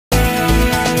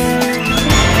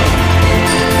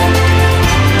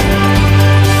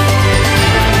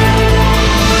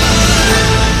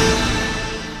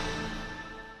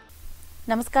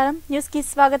నమస్కారం న్యూస్ కి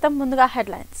స్వాగతం ముందుగా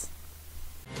హెడ్లైన్స్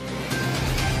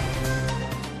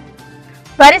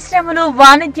పరిశ్రమలు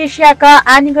వాణిజ్య శాఖ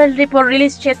యాన్యువల్ రిపోర్ట్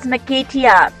రిలీజ్ చేసిన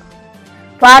కేటీఆర్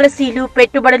పాలసీలు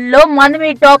పెట్టుబడుల్లో మనమే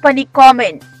టాప్ అని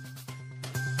కామెంట్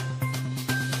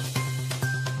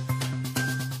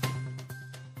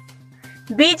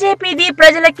బీజేపీది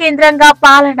ప్రజల కేంద్రంగా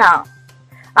పాలన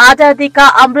ఆజాదీ కా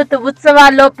అమృత్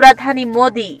ఉత్సవాల్లో ప్రధాని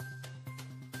మోదీ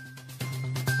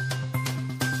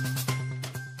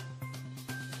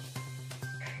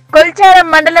కొల్చారం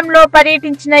మండలంలో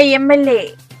పర్యటించిన ఎమ్మెల్యే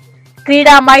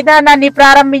క్రీడా మైదానాన్ని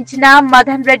ప్రారంభించిన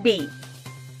మదన్ రెడ్డి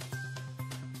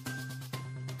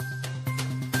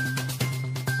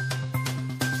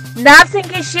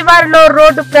నార్సింగి శివారులో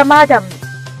రోడ్డు ప్రమాదం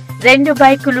 2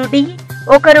 బైకులు ఢీ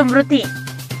ఒకరు మృతి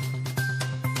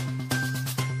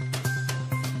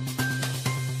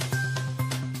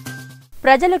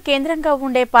ప్రజలు కేంద్రంగా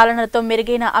ఉండే పాలనతో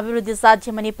మెరుగైన అభివృద్ధి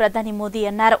సాధ్యమని ప్రధాని మోదీ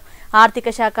అన్నారు. ఆర్థిక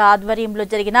శాఖ ఆధ్వర్యంలో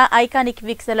జరిగిన ఐకానిక్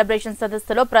వీక్ సెలబ్రేషన్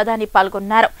సదస్సులో ప్రధాని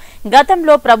పాల్గొన్నారు.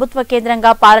 గతంలో ప్రభుత్వ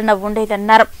కేంద్రంగా పాలన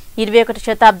ఉండేదన్నారు. 21వ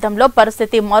శతాబ్దంలో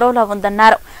పరిస్థితి మరోలా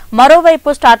ఉందన్నారు. మరోవైపు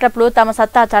స్టార్టప్లు తమ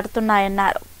సత్తా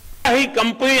చాటుతున్నాయన్నారు.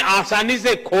 कंपनी आसानी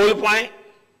से खोल पाए,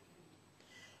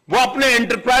 वो अपने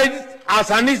एंटरप्राइज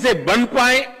आसानी से बन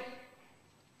पाए,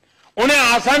 उन्हें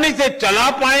आसानी से चला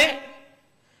पाए,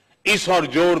 इस और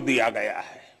जोर दिया गया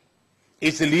है.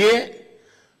 इसलिए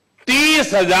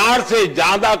 30,000 से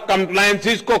ज्यादा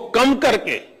कंप्लायंसेस को कम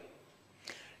करके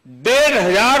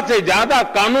 1,500 से ज्यादा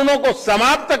कानूनों को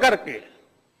समाप्त करके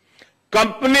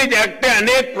कंपनीज एक्ट के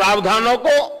अनेक प्रावधानों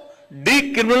को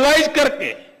डीक्रिमिनलाइज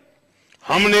करके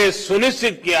हमने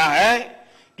सुनिश्चित किया है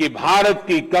कि भारत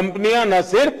की कंपनियां न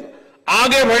सिर्फ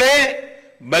आगे बढ़े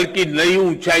बल्कि नई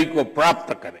ऊंचाई को प्राप्त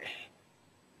करें.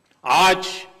 आज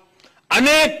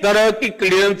अनेक तरह की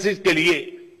क्लियरेंसेस के लिए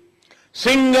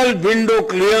सिंगल विंडो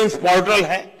क्लियरेंस पोर्टल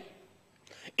है.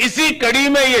 इसी कड़ी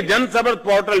में ये जनसंपर्क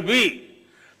पोर्टल भी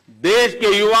देश के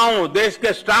युवाओं, देश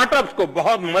के स्टार्टअप्स को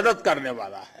बहुत मदद करने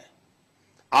वाला है.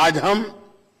 आज हम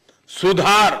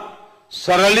सुधार,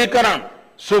 सरलीकरण,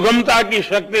 सुगमता की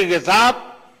शक्ति के साथ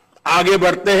आगे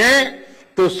बढ़ते हैं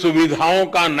तो सुविधाओं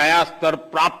का नया स्तर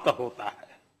प्राप्त होता है.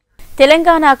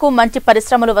 తెలంగాణకు మంచి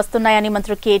పరిశ్రమలు వస్తున్నాయని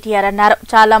మంత్రి కేటీఆర్ అన్నారు.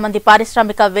 చాలా మంది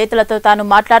పారిశ్రామికవేత్తలతో తాను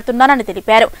మాట్లాడుతున్నానని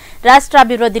తెలిపారు.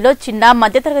 రాష్ట్రాభివృద్ధిలో చిన్న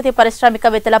మధ్యతరగతి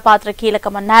పారిశ్రామికవేత్తల పాత్ర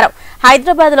కీలకమన్నారు.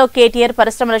 హైదరాబాద్ లో కేటీఆర్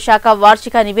పరిశ్రమల శాఖ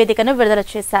వార్షిక నివేదికను విడుదల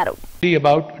చేశారు.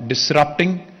 About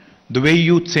disrupting the way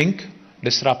you think,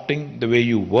 disrupting the way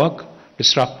you work,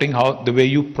 disrupting the way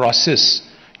you process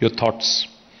your thoughts.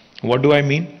 What do I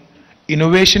mean?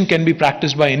 Innovation can be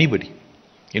practiced by anybody.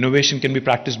 Innovation can be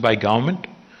practiced by government.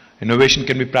 Innovation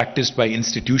can be practiced by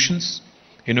institutions.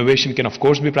 Innovation can of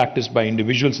course be practiced by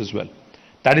individuals as well.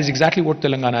 That is exactly what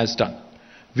Telangana has done.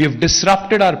 We have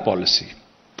disrupted our policy.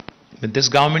 When this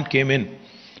government came in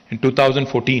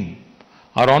 2014,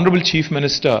 our Honorable Chief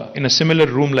Minister in a similar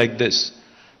room like this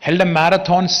held a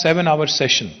marathon 7-hour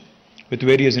session with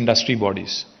various industry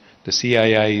bodies. The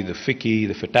CII, the FICCI,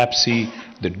 the FITAPSI,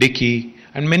 the DICCI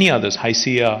and many others,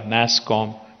 HICIA, NASSCOM,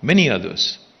 many others.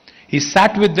 He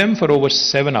sat with them for over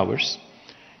 7 hours.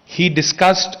 He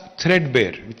discussed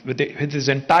threadbare with his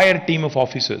entire team of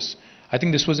officers. I think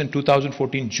this was in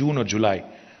 2014, June or July,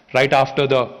 right after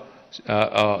the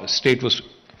state was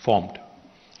formed.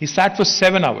 He sat for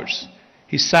 7 hours.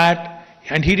 He sat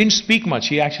and he didn't speak much.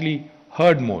 He actually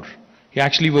heard more. He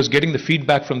actually was getting the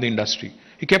feedback from the industry.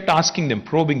 He kept asking them,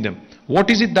 probing them, what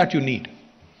is it that you need?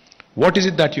 What is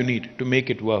it that you need to make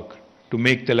it work, to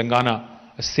make Telangana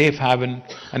a safe haven,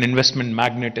 an investment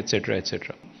magnet, etc., etc.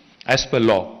 As per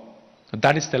law.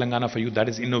 That is Telangana for you, that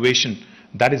is innovation,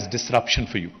 that is disruption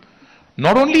for you.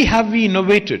 Not only have we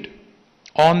innovated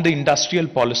on the industrial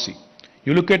policy,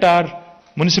 you look at our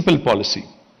municipal policy,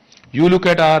 you look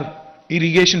at our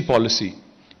irrigation policy,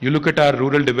 you look at our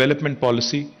rural development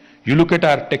policy, you look at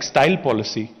our textile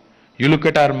policy, you look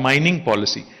at our mining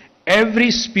policy, every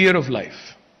sphere of life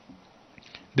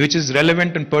which is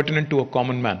relevant and pertinent to a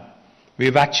common man. We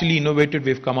have actually innovated,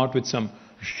 we have come out with some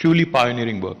truly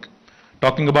pioneering work.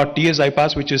 Talking about TS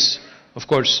IPAS, which is of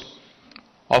course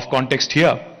off context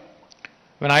here.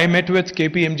 When I met with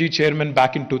KPMG chairman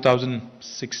back in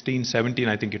 2016-17,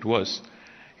 I think it was,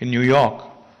 in New York,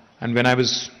 and when I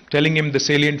was telling him the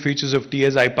salient features of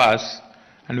TS IPAS,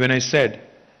 and when I said,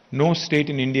 no state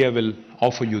in India will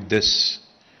offer you this,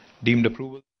 deemed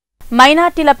approval.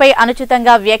 మైనార్టీలపై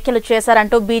అనుచితంగా వ్యాఖ్యలు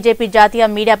చేశారంటూ BJP జాతీయ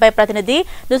మీడియాపై ప్రతినిధి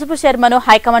లుసుపు శర్మను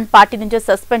high command party నుంచి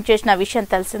suspend చేసిన విషయం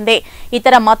తెలిసిందే.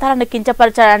 ఇతర మతాలను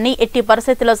కించపరచాలని ఎట్టి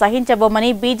పరిస్థితుల్లో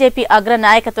సహించబోమని బీజేపీ అగ్ర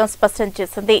నాయకత్వం స్పష్టం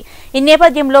చేసింది. ఈ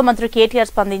నేపథ్యంలో మంత్రి కేటీఆర్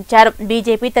స్పందించారు.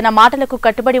 బీజేపీ తన మాటలకు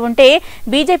కట్టుబడి ఉంటే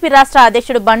బీజేపీ రాష్ట్ర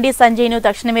అధ్యక్షుడు బండి సంజయ్ ను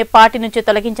తక్షణమే పార్టీ నుంచి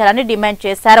తొలగించాలని డిమాండ్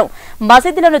చేశారు.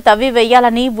 మసీదులను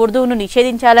తవ్వివేయాలని, ఉర్దూను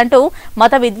నిషేధించాలంటూ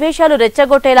మత విద్వేషాలు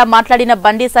రెచ్చగొట్టేలా మాట్లాడిన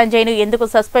బండి సంజయ్ ను ఎందుకు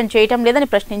సస్పెండ్ చేయటం లేదని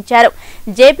ప్రశ్నించారు.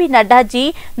 జేపీ నడ్డాజీ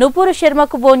నుపూరు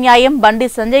శర్మకు ఓ న్యాయం, బండి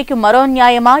సంజయ్ కు మరో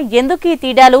న్యాయమా? ఎందుకు ఈ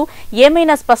తేడాలు?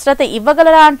 ఏమైనా స్పష్టత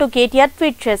ఇవ్వగలరా అంటూ కేటీఆర్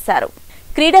ట్వీట్ చేశారు.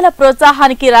 క్రీడల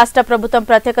ప్రోత్సాహానికి రాష్ట్ర ప్రభుత్వం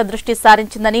ప్రత్యేక దృష్టి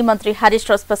సారించిందని మంత్రి హరీష్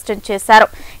రావు స్పష్టం చేశారు.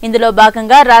 ఇందులో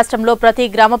భాగంగా రాష్ట్రంలో ప్రతి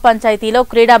గ్రామ పంచాయతీలో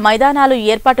క్రీడా మైదానాలు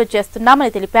ఏర్పాటు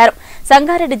చేస్తున్నామని తెలిపారు.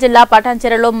 సంగారెడ్డి జిల్లా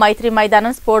పటాన్చెరులో మైత్రి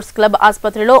మైదానం, స్పోర్ట్స్ క్లబ్,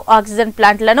 ఆసుపత్రిలో ఆక్సిజన్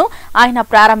ప్లాంట్లను ఆయన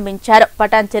ప్రారంభించారు.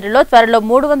 పటాన్చెరులో త్వరలో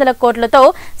 300 కోట్లతో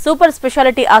సూపర్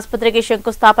స్పెషాలిటీ ఆసుపత్రికి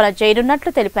శంకుస్థాపన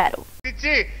చేయనున్నట్లు తెలిపారు.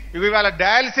 ఇవాళ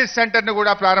డయాలసిస్ సెంటర్ ను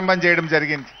కూడా ప్రారంభం చేయడం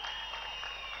జరిగింది.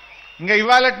 ఇంకా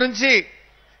ఇవాళ నుంచి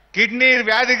కిడ్నీ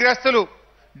వ్యాధిగ్రస్తులు,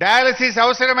 డయాలసిస్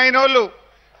అవసరమైన వాళ్ళు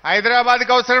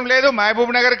హైదరాబాద్కి అవసరం లేదు,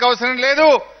 మహబూబ్ నగర్కి అవసరం లేదు,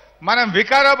 మనం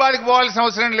వికారాబాద్కి పోవాల్సిన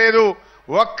అవసరం లేదు.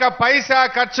 ఒక్క పైసా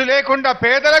ఖర్చు లేకుండా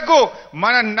పేదలకు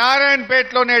మన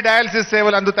నారాయణపేటలోనే డయాలసిస్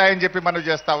సేవలు అందుతాయని చెప్పి మనం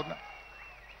చేస్తా ఉన్నాం.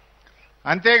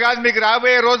 అంతేకాదు మీకు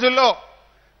రాబోయే రోజుల్లో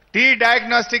tea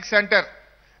diagnostic centre,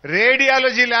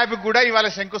 radiology lab కూడా ఇవాళ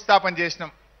శంకుస్థాపన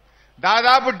చేసినాం.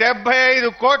 దాదాపు 75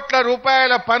 కోట్ల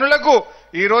రూపాయల పనులకు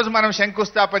ఈరోజు మనం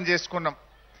శంకుస్థాపన చేసుకున్నాం.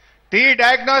 టీ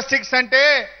డయాగ్నోస్టిక్స్ అంటే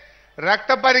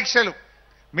రక్త పరీక్షలు.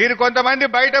 మీరు కొంతమంది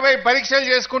బయట పోయి పరీక్షలు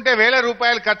చేసుకుంటే వేల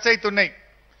రూపాయలు ఖర్చు అవుతున్నాయి.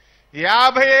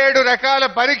 57 రకాల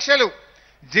పరీక్షలు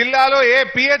జిల్లాలో ఏ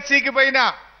పిహెచ్సికి పోయినా,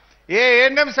 ఏ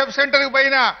ఏఎన్ఎం సబ్ సెంటర్కి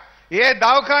పోయినా, ఏ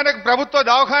దవాఖానకు, ప్రభుత్వ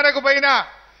దవాఖానకు పోయినా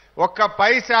ఒక్క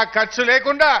పైసా ఖర్చు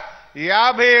లేకుండా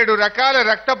 57 రకాల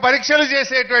రక్త పరీక్షలు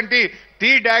చేసేటువంటి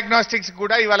టీ డయాగ్నోస్టిక్స్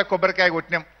కూడా ఇవాళ కొబ్బరికాయ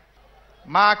కొట్టినాం.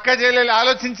 మా అక్క చెల్లెలు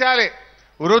ఆలోచించాలి.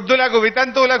 వృద్ధులకు,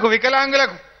 వితంతువులకు,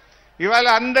 వికలాంగులకు ఇవాళ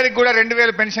అందరికి కూడా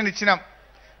 2000 పెన్షన్ ఇచ్చినాం.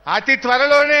 అతి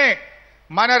త్వరలోనే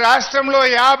మన రాష్ట్రంలో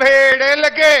 57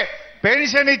 ఏళ్లకే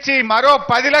పెన్షన్ ఇచ్చి మరో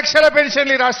 10 లక్షల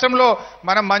పెన్షన్లు ఈ రాష్ట్రంలో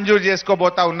మనం మంజూరు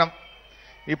చేసుకోబోతా ఉన్నాం.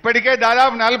 ఇప్పటికే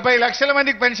దాదాపు 40 లక్షల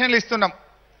మందికి పెన్షన్లు ఇస్తున్నాం.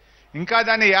 ఇంకా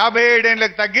దాన్ని 57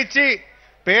 ఏళ్లకు తగ్గించి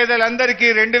పేదలందరికీ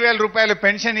 2000 రూపాయల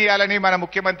పెన్షన్ ఇవ్వాలని మన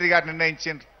ముఖ్యమంత్రి గారు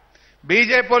నిర్ణయించారు.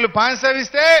 బీజేపీ వాళ్ళు 500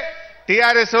 ఇస్తే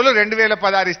టీఆర్ఎస్ వాళ్ళు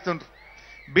 2016 ఇస్తుండ్రు.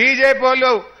 బీజేపీ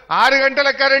వాళ్ళు 6 గంటల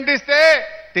కరెంట్ ఇస్తే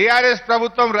టీఆర్ఎస్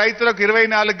ప్రభుత్వం రైతులకు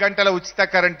 24 గంటల ఉచిత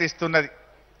కరెంట్ ఇస్తున్నది.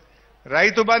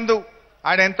 రైతు బంధు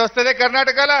ఆడ ఎంత వస్తుందే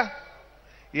కర్ణాటకలో?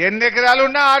 8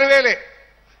 ఎకరాలున్నా 6000.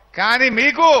 కానీ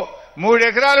మీకు 3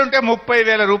 ఎకరాలుంటే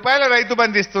 30,000 రూపాయల రైతు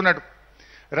బంధు ఇస్తున్నాడు.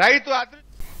 రైతు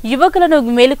యువకులను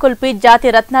మేలుకొల్పి జాతి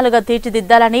రత్నాలుగా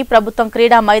తీర్చిదిద్దాలని ప్రభుత్వం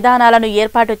క్రీడా మైదానాలను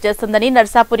ఏర్పాటు చేస్తుందని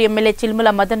నర్సాపూర్ ఎమ్మెల్యే చిల్ముల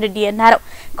మదన్ రెడ్డి అన్నారు.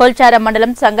 కొల్చార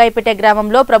మండలం సంగాయిపేట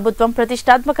గ్రామంలో ప్రభుత్వం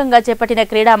ప్రతిష్టాత్మకంగా చేపట్టిన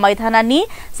క్రీడా మైదానాన్ని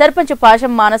సర్పంచ్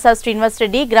పాశం మానస శ్రీనివాస్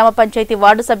రెడ్డి, గ్రామ పంచాయతీ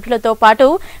వార్డు సభ్యులతో పాటు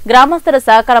గ్రామస్తుల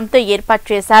సహకారంతో ఏర్పాటు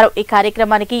చేశారు. ఈ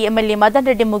కార్యక్రమానికి ఎమ్మెల్యే మదన్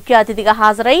రెడ్డి ముఖ్య అతిథిగా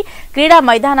హాజరై క్రీడా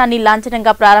మైదానాన్ని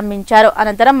లాంఛనంగా ప్రారంభించారు.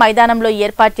 అనంతరం మైదానంలో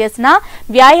ఏర్పాటు చేసిన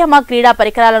వ్యాయామ క్రీడా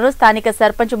పరికరాలను స్థానిక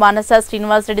సర్పంచ్ మానస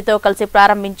శ్రీనివాస్ రెడ్డితో కలిసి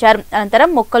ప్రారంభించారు. అనంతరం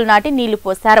మొక్కలు నాటి నీళ్లు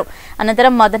పోశారు.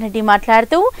 అనంతరం మదన్ రెడ్డి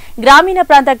మాట్లాడుతూ గ్రామీణ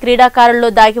ప్రాంత క్రీడాకారుల్లో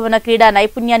దాగి ఉన్న క్రీడా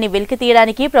నైపుణ్యాన్ని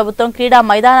వెలికితీయడానికి ప్రభుత్వం క్రీడా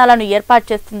మైదానాలను ఏర్పాటు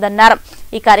చేస్తుందన్నారు.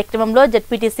 ఈ కార్యక్రమంలో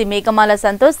ZPTC Meghamala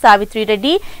Santosh,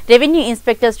 Savitri Reddy, revenue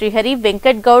inspector Srihari,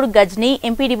 Venkat Goud, Ghazni,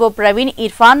 MPDO Praveen,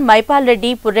 Irfan, Mypal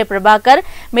Reddy, పుర్రె Prabhakar,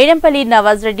 Medampalli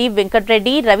Nawaz Reddy,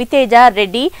 Venkatreddy, Raviteja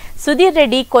Reddy, Sudheer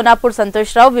Reddy, Konapur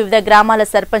Santosh Rao, వివిధ గ్రామాల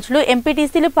సర్పంచ్లు,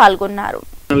 ఎంపీటీసీలు పాల్గొన్నారు.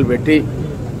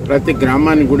 ప్రతి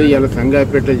గ్రామాన్ని కూడా ఇలా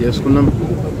సంగాయపేట చేసుకున్నాం.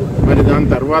 మరి దాని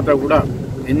తర్వాత కూడా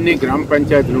ఎన్ని గ్రామ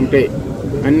పంచాయతీలు ఉంటే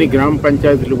అన్ని గ్రామ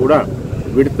పంచాయతీలు కూడా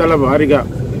విడతల వారీగా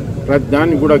ప్రతి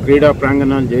దాన్ని కూడా క్రీడా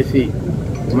ప్రాంగణాలు చేసి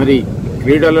మరి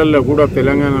క్రీడలలో కూడా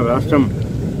తెలంగాణ రాష్ట్రం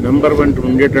నెంబర్ 1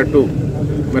 ఉండేటట్టు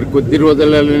మరి కొద్ది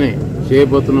రోజులలోనే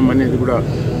చేయబోతున్నాం అనేది కూడా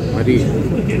మరి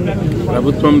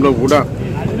ప్రభుత్వంలో కూడా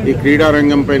ఈ క్రీడా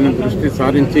రంగం పైన దృష్టి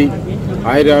సారించి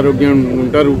ఆయురారోగ్యం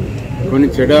ఉంటారు. కొన్ని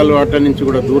చెడు అలవాట్ల నుంచి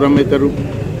కూడా దూరం అవుతారు.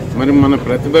 మరి మన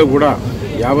ప్రతిభ కూడా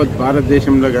యావత్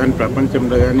భారతదేశంలో కానీ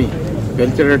ప్రపంచంలో కానీ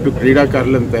పెంచేటట్టు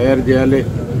క్రీడాకారులను తయారు చేయాలి.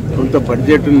 కొంత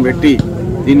బడ్జెట్ను పెట్టి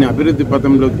దీన్ని అభివృద్ధి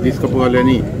పథంలోకి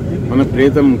తీసుకుపోవాలని మన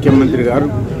ప్రియతమ ముఖ్యమంత్రి గారు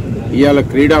ఇవాళ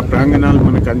క్రీడా ప్రాంగణాలు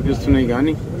మనకు కనిపిస్తున్నాయి.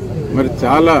 కానీ మరి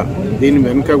చాలా దీని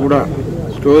వెనుక కూడా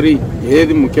స్టోరీ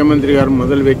ఏది ముఖ్యమంత్రి గారు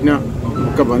మొదలుపెట్టినా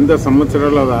ఒక 100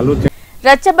 సంవత్సరాల ఆలోచన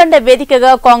రచ్చబండ వేదికగా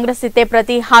కాంగ్రెస్ ఇచ్చే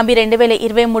ప్రతి హామీ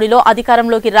 2023లో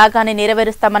అధికారంలోకి రాగానే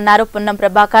నెరవేరుస్తామన్నారు పొన్నం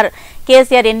ప్రభాకర్.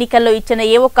 కేసీఆర్ ఎన్నికల్లో ఇచ్చిన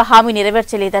ఏ ఒక్క హామీ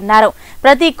నెరవేర్చలేదన్నారు.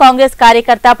 ప్రతి కాంగ్రెస్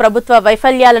కార్యకర్త ప్రభుత్వ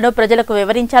వైఫల్యాలను ప్రజలకు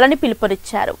వివరించాలని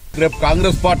పిలుపునిచ్చారు. రేపు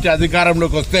కాంగ్రెస్ పార్టీ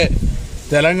అధికారంలోకి వస్తే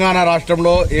తెలంగాణ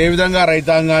రాష్ట్రంలో ఏ విధంగా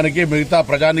రైతాంగానికి మిగతా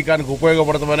ప్రజానికానికి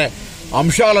ఉపయోగపడుతుందనే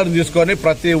అంశాలను తీసుకొని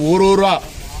ప్రతి ఊరూరా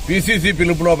పీసీసీ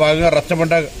పిలుపులో భాగంగా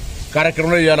రచ్చబండ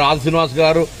కార్యక్రమంలో ఇవాళ ఆల్ శ్రీనివాస్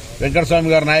గారు వెంకటస్వామి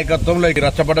గారి నాయకత్వంలో ఈ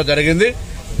రచ్చబండ జరిగింది.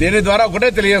 దీని ద్వారా ఒకటే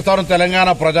తెలియజేస్తాను తెలంగాణ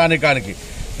ప్రజానికానికి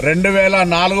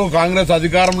 2004 కాంగ్రెస్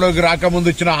అధికారంలోకి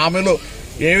రాకముందు ఇచ్చిన హామీలు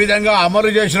ఏ విధంగా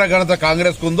అమలు చేసిన ఘనత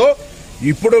కాంగ్రెస్ కుందో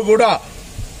ఇప్పుడు కూడా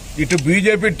ఇటు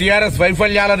బీజేపీ టీఆర్ఎస్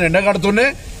వైఫల్యాలను ఎండగడుతూనే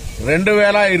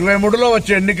 2023లో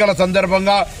వచ్చే ఎన్నికల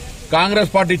సందర్భంగా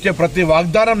కాంగ్రెస్ పార్టీ ఇచ్చే ప్రతి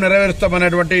వాగ్దానం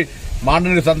నెరవేరుస్తామనేటువంటి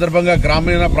మాటని సందర్భంగా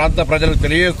గ్రామీణ ప్రాంత ప్రజలకు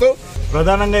తెలియజేస్తూ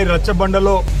ప్రధానంగా ఈ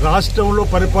రచ్చబండలో రాష్ట్రంలో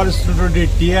పరిపాలిస్తున్నటువంటి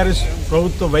టీఆర్ఎస్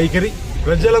ప్రభుత్వ వైఖరి,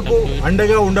 ప్రజలకు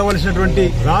అండగా ఉండవలసినటువంటి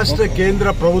రాష్ట్ర కేంద్ర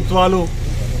ప్రభుత్వాలు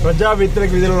ప్రజా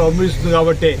వ్యతిరేక విధులను అవలంబిస్తుంది.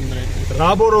 కాబట్టి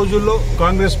రాబో రోజుల్లో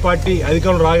కాంగ్రెస్ పార్టీ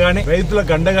అధికారం రాగానే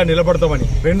రైతులకు అండగా నిలబడతామని,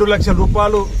 2 లక్షల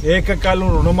రూపాయలు ఏకకాలం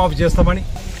రుణమాఫీ చేస్తామని,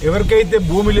 ఎవరికైతే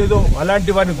భూమి లేదో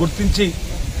అలాంటి వారిని గుర్తించి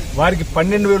వారికి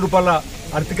 12,000 రూపాయల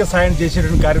ఆర్థిక సాయం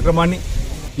చేసేటువంటి కార్యక్రమాన్ని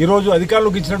ఈరోజు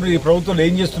అధికారంలోకి ఇచ్చినప్పుడు ఈ ప్రభుత్వాలు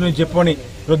ఏం చేస్తున్నాయని చెప్పని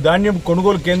ధాన్యం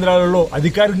కొనుగోలు కేంద్రాలలో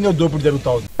అధికారికంగా దోపిడీ జరుగుతా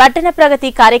ఉంది. పట్టణ ప్రగతి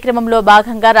కార్యక్రమంలో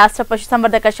భాగంగా రాష్ట్ర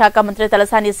పశుసంవర్ధక శాఖ మంత్రి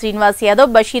తలసాని శ్రీనివాస్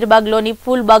యాదవ్ బషీర్బాగ్ లోని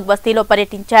ఫూల్బాగ్ బస్తీలో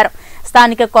పర్యటించారు.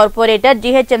 స్థానిక కార్పొరేటర్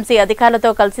జీహెచ్ఎంసీ అధికారులతో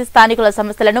కలిసి స్థానికుల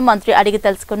సమస్యలను మంత్రి అడిగి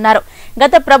తెలుసుకున్నారు.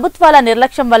 గత ప్రభుత్వాల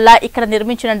నిర్లక్ష్యం వల్ల ఇక్కడ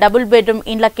నిర్మించిన డబుల్ బెడ్రూమ్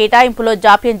ఇండ్ల కేటాయింపులో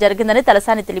జాప్యం జరిగిందని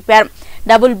తలసాని తెలిపారు.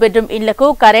 డబుల్ బెడ్రూమ్ ఇండ్లకు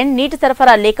కరెంట్, నీటి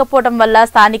సరఫరా లేకపోవడం వల్ల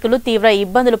స్థానికులు తీవ్ర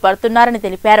ఇబ్బందులు పడుతున్నారని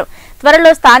తెలిపారు.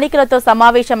 త్వరలో స్థానికులతో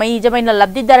సమావేశమై నిజమైన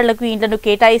లబ్దిదారులకు ఇండ్లను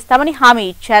కేటాయిస్తామని హామీ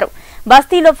ఇచ్చారు.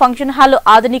 బస్తీలో ఫంక్షన్ హాల్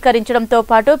ఆధునీకరించడంతో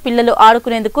పాటు పిల్లలు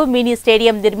ఆడుకునేందుకు మినీ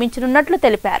స్టేడియం నిర్మించనున్నట్లు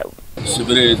తెలిపారు.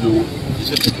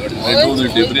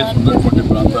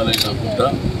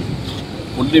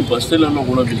 కొన్ని బస్తీలలో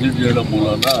కూడా విజిట్ చేయడం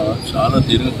మూలన చాలా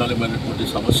దీర్ఘకాలమైనటువంటి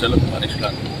సమస్యలకు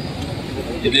పరిష్కారం.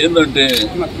 ఇదేంటంటే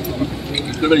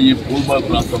ఇక్కడ ఈ పూల్బాగ్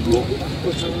ప్రాంతంలో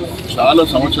చాలా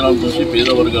సంవత్సరాల నుంచి పేద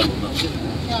వర్గాలు ఉన్నారు.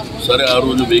 సరే ఆ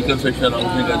రోజు వెహికల్ సెక్షన్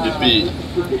హౌసింగ్ అని చెప్పి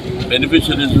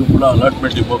బెనిఫిషరీస్ కూడా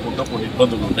అలాట్మెంట్ ఇవ్వకుండా కొన్ని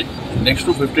ఇబ్బందులు ఉన్నాయి. నెక్స్ట్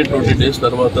 15-20 డేస్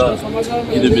తర్వాత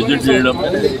ఇది విజిట్ చేయడం,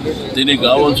 దీనికి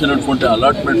కావాల్సినటువంటి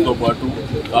అలాట్మెంట్తో పాటు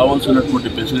కావాల్సినటువంటి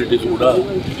ఫెసిలిటీస్ కూడా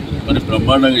మరి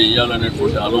బ్రహ్మాండంగా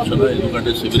ఇవ్వాలనేటువంటి ఆలోచన.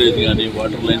 ఎందుకంటే సివరేజ్ కానీ,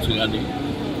 వాటర్ లైన్స్ కానీ,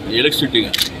 ఎలక్ట్రిసిటీ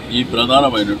కానీ ఈ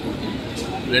ప్రధానమైనటువంటి.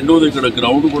 రెండవది ఇక్కడ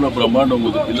గ్రౌండ్ కూడా బ్రహ్మాండం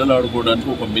ఉంది, పిల్లలు ఆడుకోవడానికి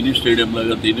ఒక మినీ స్టేడియం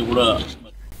లాగా దీన్ని కూడా.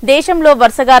 దేశంలో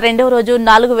వరుసగా 2వ రోజు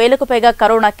 4,000కు పైగా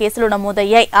కరోనా కేసులు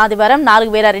నమోదయ్యాయి. ఆదివారం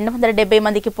 4,270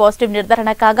 మందికి పాజిటివ్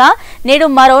నిర్ధారణ కాగా నేడు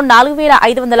మరో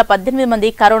 4,518 మంది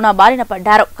కరోనా బారిన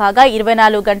పడ్డారు. కాగా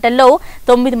 24 గంటల్లో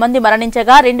 9 మంది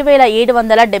మరణించగా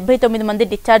 2,779 మంది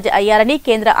డిశ్చార్జ్ అయ్యారని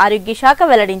కేంద్ర ఆరోగ్య శాఖ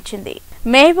వెల్లడించింది.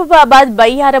 మహబూబాబాద్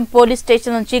బయ్యారం పోలీస్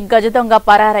స్టేషన్ నుంచి గజదొంగ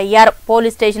పరారయ్యారు.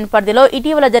 పోలీస్ స్టేషన్ పరిధిలో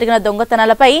ఇటీవల జరిగిన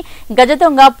దొంగతనాలపై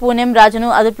గజదొంగ పూనెం రాజును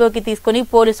అదుపులోకి తీసుకుని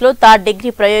పోలీసులు థర్డ్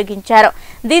డిగ్రీ ప్రయోగించారు.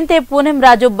 దీంతో పూనెం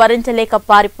రాజు భరించలేక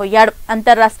పారిపోయాడు.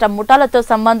 అంతర్రాష్ట్ర ముఠాలతో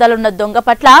సంబంధాలున్న దొంగ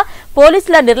పట్ల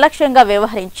పోలీసుల నిర్లక్ష్యంగా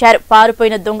వ్యవహరించారు.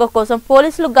 పారిపోయిన దొంగ కోసం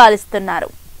పోలీసులు గాలిస్తున్నారు.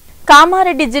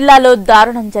 కామారెడ్డి జిల్లాలో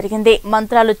దారుణం జరిగింది.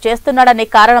 మంత్రాలు చేస్తున్నాడనే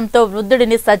కారణంతో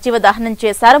వృద్ధుడిని సజీవ దహనం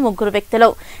చేశారు 3 వ్యక్తులు.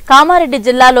 కామారెడ్డి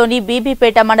జిల్లాలోని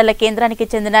బీబీపేట మండల కేంద్రానికి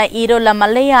చెందిన ఈరోళ్ల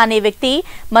మల్లయ్య అనే వ్యక్తి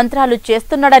మంత్రాలు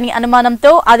చేస్తున్నాడని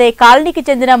అనుమానంతో అదే కాలనీకి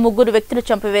చెందిన 3 వ్యక్తులు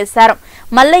చంపివేశారు.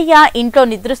 మల్లయ్య ఇంట్లో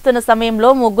నిద్రిస్తున్న సమయంలో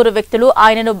 3 వ్యక్తులు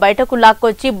ఆయనను బయటకు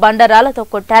లాక్కొచ్చి బండరాలతో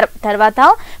కొట్టారు. తర్వాత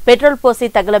పెట్రోల్ పోసి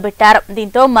తగలబెట్టారు.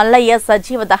 దీంతో మల్లయ్య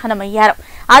సజీవ దహనమయ్యారు.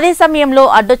 అదే సమయంలో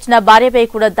అడ్డొచ్చిన భార్యపై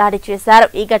కూడా దాడి చేశారు.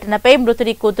 ఈ ఘటనపై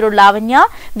మృతుడి కూతురు లావణ్య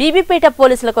బీబీపేట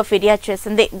పోలీసులకు ఫిర్యాదు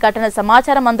చేసింది. ఘటన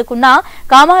సమాచారం అందుకున్న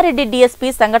కామారెడ్డి డీఎస్పీ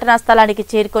సంఘటనా స్థలానికి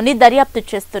చేరుకుని దర్యాప్తు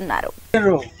చేస్తున్నారు.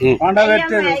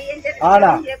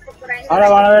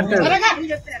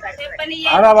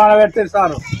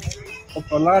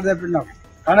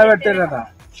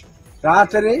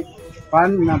 రాత్రి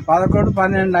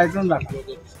 11-12 అవుతుందట.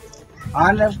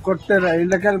 ఆయన కొట్టారు.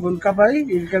 ఇళ్ళకెళ్ళి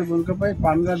గుంజకపోయి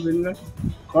పండుగలు బిందులు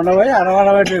కొండపోయి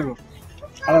అడవడబెట్టారు.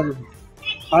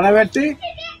 అడబెట్టి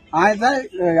ఆయన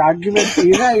అగ్గి పెట్టి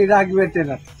ఈడ అగ్గి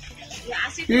పెట్టారు.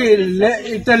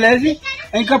 ఇట్లా లేచి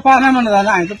ఇంకా పానం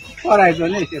ఉన్నదని ఆయన పొరాయితో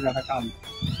వేసారట. కాదు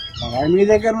మీ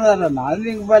దగ్గర ఉన్నదట, నాది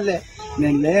నీకు పల్లె,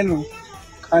 నేను లేను.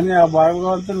 కానీ ఆ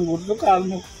భగవంతుని గుర్తు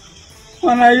కాదు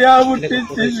మన అయ్యా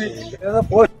పుట్టించింది ఏదో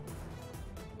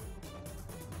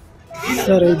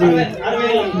సార్. ఇది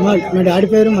మా డాడీ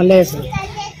పేరు మల్లయ్య సార్.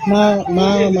 మా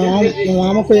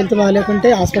మామకు ఎంత బాగాలేకుంటే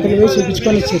హాస్పిటల్ పోయి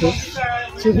చూపించుకొని వచ్చారు.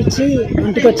 చూపించి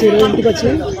ఇంటికి వచ్చి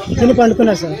తిని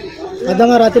పండుకున్నా సార్.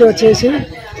 అర్ధరాత్రి వచ్చేసి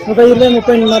ఒక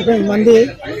 20-30 మంది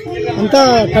అంతా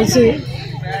కలిసి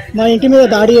మా ఇంటి మీద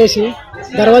దాడి చేసి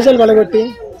దర్వాజాలు పడగొట్టి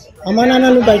అమ్మా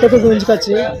నాన్నలు బయటకు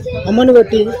గుంజుకొచ్చి అమ్మని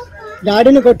కొట్టి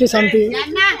డాడీని కొట్టి చంపి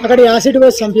అక్కడ యాసిడ్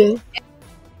పోసి చంపి.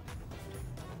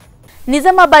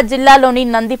 నిజామాబాద్ జిల్లాలోని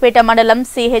నందిపేట మండలం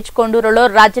సిహెచ్ కొండూరులో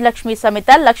రాజ్యలక్ష్మి సమేత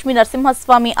లక్ష్మీ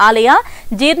నరసింహస్వామి ఆలయ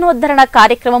జీర్ణోద్ధరణ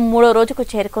కార్యక్రమం 3వ రోజుకు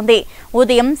చేరుకుంది.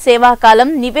 ఉదయం సేవాకాలం,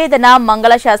 నివేదన,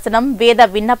 మంగళశాసనం, వేద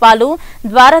విన్నపాలు,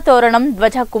 ద్వారతోరణం,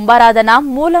 ధ్వజ కుంభారాధన,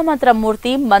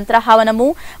 మూలమంత్రమూర్తి, మంత్రహావనము,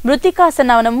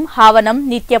 మృతికాసనవనం, హావనం,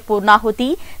 నిత్య పూర్ణాహుతి,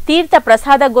 తీర్థ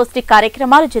ప్రసాద గోష్ఠి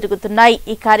కార్యక్రమాలు జరుగుతున్నాయి.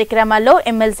 ఈ కార్యక్రమాల్లో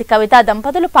ఎమ్మెల్సీ కవిత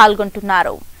దంపతులు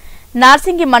పాల్గొంటున్నారు.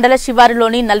 నార్సింగి మండల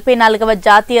శివారులోని 44వ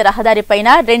జాతీయ రహదారిపైన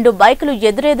 2 బైకులు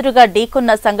ఎదురెదురుగా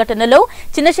ఢీకొన్న సంఘటనలో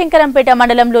చిన్నశంకరంపేట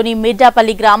మండలంలోని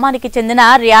మీర్జాపల్లి గ్రామానికి చెందిన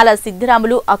ర్యాల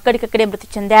సిద్దిరాములు అక్కడికక్కడే మృతి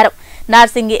చెందారు.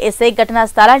 నార్సింగి ఎస్ఐ ఘటనా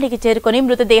స్థలానికి చేరుకుని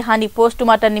మృతదేహాన్ని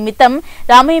పోస్టుమార్టం నిమిత్తం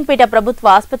రామయ్యంపేట ప్రభుత్వ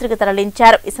ఆసుపత్రికి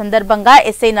తరలించారు. ఈ సందర్భంగా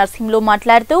ఎస్ఐ నర్సింహులు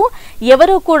మాట్లాడుతూ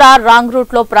ఎవరూ కూడా రాంగ్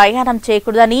రూట్ లో ప్రయాణం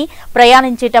చేయకూడదని,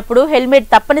 ప్రయాణించేటప్పుడు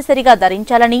హెల్మెట్ తప్పనిసరిగా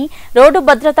ధరించాలని, రోడ్డు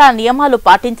భద్రతా నియమాలు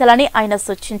పాటించాలని ఆయన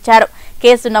సూచించారు.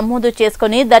 కేసు నమోదు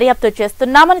చేసుకుని దర్యాప్తు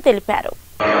చేస్తున్నామని తెలిపారు.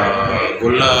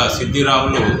 గొల్ల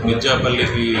సిద్దిరాములు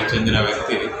మిర్జాపల్లికి చెందిన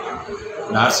వ్యక్తి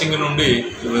నార్సింగ్ నుండి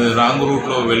రాంగ్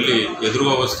రూట్లో వెళ్ళి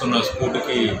ఎదురుగా వస్తున్న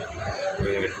స్కూటీకి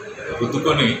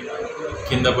గుద్దుకొని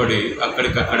కింద పడి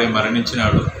అక్కడికక్కడే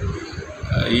మరణించినాడు.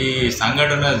 ఈ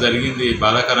సంఘటన జరిగింది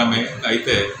బాధాకరమే.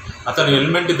 అయితే అతను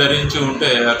హెల్మెట్ ధరించి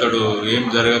ఉంటే అతడు ఏం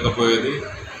జరగకపోయేది.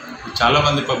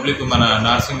 చాలామంది పబ్లిక్ మన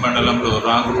నార్సింగ్ మండలంలో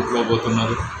రాంగ్ రూట్లో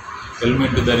పోతున్నారు.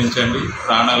 హెల్మెట్ ధరించండి,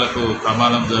 ప్రాణాలకు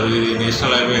ప్రమాదం జరిగేది.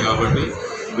 నేషనల్ హైవే కాబట్టి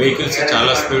వెహికల్స్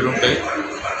చాలా స్పీడ్ ఉంటాయి.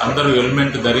 అందరూ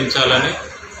హెల్మెట్ ధరించాలని,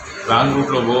 రాంగ్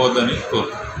రూట్లో పోవద్దని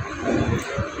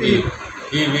కోరుతున్నాను.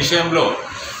 ఈ విషయంలో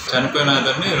చనిపోయిన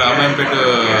అతన్ని రామాయంపేట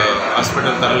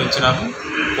హాస్పిటల్ తరలించినాము.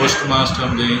 పోస్ట్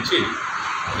మార్టం చేయించి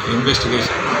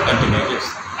ఇన్వెస్టిగేషన్ కంటిన్యూ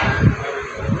చేస్తాం.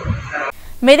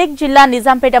 మెదక్ జిల్లా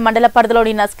నిజాంపేట మండల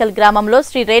పరిధిలోని నస్కల్ గ్రామంలో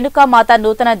శ్రీ రేణుకామాత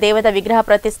నూతన దేవత విగ్రహ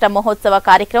ప్రతిష్ట మహోత్సవ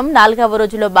కార్యక్రమం 4వ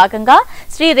రోజులో భాగంగా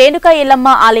శ్రీ రేణుకా ఎల్లమ్మ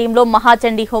ఆలయంలో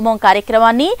మహాచండీ హోమం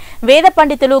కార్యక్రమాన్ని వేద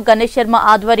పండితులు గణేష్ శర్మ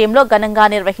ఆధ్వర్యంలో ఘనంగా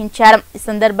నిర్వహించారు. ఈ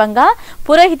సందర్భంగా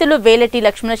పురోహితులు వేలటి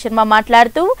లక్ష్మణ శర్మ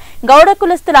మాట్లాడుతూ గౌడ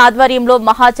కులస్తుల ఆధ్వర్యంలో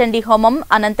మహాచండీ హోమం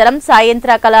అనంతరం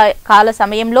సాయంత్రకాల కాల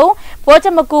సమయంలో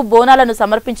పోచమ్మకు బోనాలను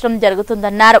సమర్పించడం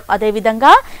జరుగుతుందన్నారు.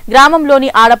 అదేవిధంగా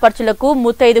గ్రామంలోని ఆడపడుచులకు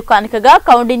ముత్తైదు కానుకగా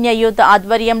కౌండిన్య యూత్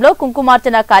ఆధ్వర్యంలో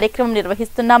కుంకుమార్చన కార్యక్రమం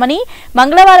నిర్వహిస్తున్నామని,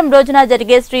 మంగళవారం రోజున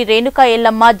జరిగే శ్రీ రేణుకా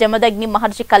ఎల్లమ్మ జమదగ్ని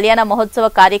మహర్షి కళ్యాణ మహోత్సవ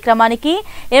కార్యక్రమానికి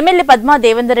ఎమ్మెల్యే పద్మా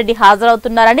దేవేందర్ రెడ్డి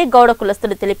హాజరవుతున్నారని గౌడ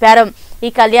కులస్తులు తెలిపారు. ఈ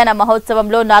కళ్యాణ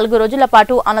మహోత్సవంలో 4 రోజుల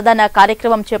పాటు అన్నదాన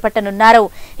కార్యక్రమం చేపట్టనున్నారు.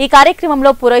 ఈ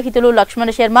కార్యక్రమంలో పురోహితులు లక్ష్మణ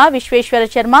శర్మ, విశ్వేశ్వర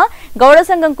శర్మ, గౌడ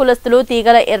సంఘం కులస్తులు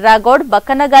తీగల ఎర్రాగౌడ్,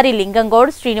 బక్కన్నగారి లింగం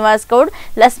గౌడ్, శ్రీనివాస్ గౌడ్,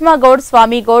 లస్మా గౌడ్,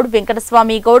 స్వామి గౌడ్,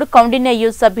 వెంకటస్వామి గౌడ్, కౌండిన్య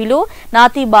యూత్ సభ్యులు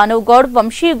నాతి బాను గౌడ్,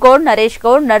 వంశీ గౌడ్, నరేష్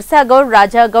గౌడ్, నర్సా గౌడ్,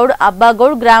 రాజా గౌడ్, అబ్బా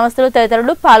గౌడ్, గ్రామస్తులు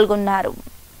తదితరులు పాల్గొన్నారు.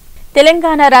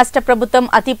 తెలంగాణ రాష్ట్ర ప్రభుత్వం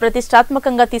అతి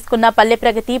ప్రతిష్టాత్మకంగా తీసుకున్న పల్లె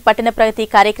ప్రగతి, పట్టణ ప్రగతి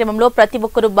కార్యక్రమంలో ప్రతి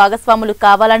ఒక్కరూ భాగస్వాములు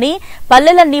కావాలని,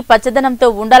 పల్లెలన్నీ పచ్చదనంతో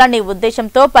ఉండాలనే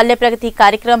ఉద్దేశంతో పల్లె ప్రగతి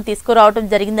కార్యక్రమం తీసుకురావడం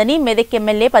జరిగిందని మెదక్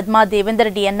ఎమ్మెల్యే పద్మా దేవేందర్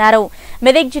రెడ్డి అన్నారు.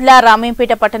 మెదక్ జిల్లా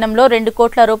రామయ్యంపేట పట్టణంలో 2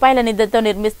 కోట్ల రూపాయల నిధులతో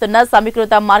నిర్మిస్తున్న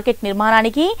సమీకృత మార్కెట్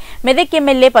నిర్మాణానికి మెదక్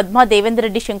ఎమ్మెల్యే పద్మా దేవేందర్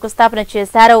రెడ్డి శంకుస్థాపన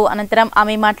చేశారు. అనంతరం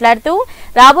ఆమె మాట్లాడుతూ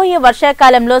రాబోయే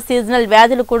వర్షాకాలంలో సీజనల్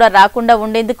వ్యాధులు కూడా రాకుండా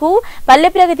ఉండేందుకు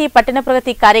పల్లె ప్రగతి, పట్టణ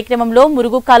ప్రగతి కార్యక్రమం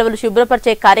మురుగు కాలువలు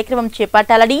శుభ్రపరిచే కార్యక్రమం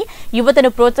చేపట్టాలని, యువతను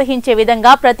ప్రోత్సహించే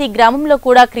విధంగా ప్రతి గ్రామంలో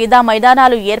కూడా క్రీడా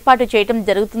మైదానాలు ఏర్పాటు చేయడం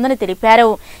జరుగుతుందని తెలిపారు.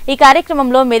 ఈ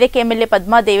కార్యక్రమంలో మెదక్ ఎమ్మెల్యే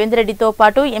పద్మా దేవేందర్ రెడ్డితో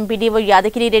పాటు MPDO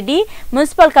Yadagiri Reddy,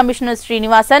 municipal commissioner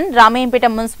Srinivasan, Ramayampet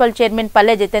municipal chairman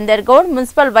పల్లె Jitender Goud,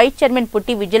 municipal vice chairman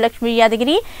పుట్టి Vijayalakshmi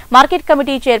Yadagiri, market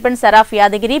committee chairman Saraf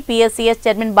Yadagiri, PSCS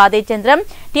chairman బాదే చంద్రం,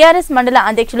 టీఆర్ఎస్ మండల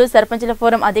అధ్యక్షులు, సర్పంచుల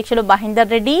ఫోరం అధ్యక్షులు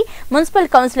మహేందర్ రెడ్డి,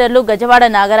 మున్సిపల్ కౌన్సిలర్లు గజవాడ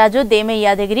నాగరాజు, దేమే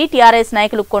యాదగిరి, టీఆర్ఎస్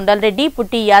నాయకులు కొండలరెడ్డి,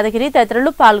 పుట్టి యాదగిరి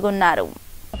తదితరులు పాల్గొన్నారు.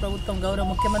 ప్రభుత్వం గౌరవ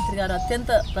ముఖ్యమంత్రి గారు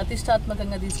అత్యంత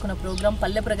ప్రతిష్టాత్మకంగా తీసుకున్న ప్రోగ్రాం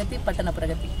పల్లె ప్రగతి, పట్టణ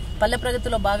ప్రగతి. పల్లె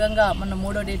ప్రగతిలో భాగంగా మన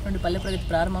 3వ డేట్ నుండి పల్లె ప్రగతి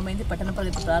ప్రారంభమైంది, పట్టణ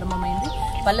ప్రగతి ప్రారంభమైంది.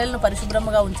 పల్లెలను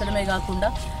పరిశుభ్రంగా ఉంచడమే కాకుండా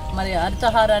మరి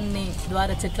హరితహారాన్ని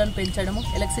ద్వారా చెట్లను పెంచడము,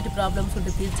 ఎలక్ట్రిసిటీ ప్రాబ్లమ్స్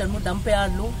ఉంటే తీర్చడము, డంప్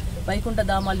యార్డ్లు, వైకుంఠ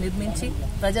ధామాలు నిర్మించి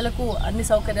ప్రజలకు అన్ని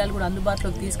సౌకర్యాలు కూడా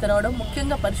అందుబాటులోకి తీసుకురావడం,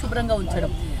 ముఖ్యంగా పరిశుభ్రంగా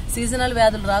ఉంచడం. సీజనల్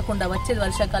వ్యాధులు రాకుండా, వచ్చేది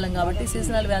వర్షాకాలం కాబట్టి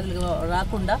సీజనల్ వ్యాధులు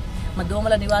రాకుండా మా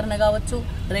దోమల నివారణ కావచ్చు,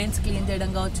 డ్రైన్స్ క్లీన్ చేయడం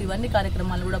కావచ్చు, ఇవన్నీ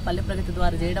కార్యక్రమాలు కూడా పల్లె ప్రగతి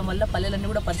ద్వారా చేయడం వల్ల పల్లెలన్నీ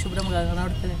కూడా పరిశుభ్రంగా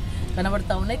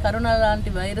కనబడతా ఉన్నాయి. కరోనా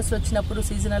లాంటి వైరస్ వచ్చినప్పుడు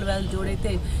సీజనల్ వ్యాధులు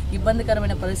జోడైతే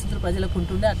ఇబ్బందికరమైన పరిస్థితులు ప్రజలకు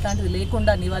ఉంటుండే, అట్లాంటివి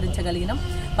లేకుండా నివారించగలిగినాం.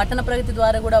 పట్టణ ప్రగతి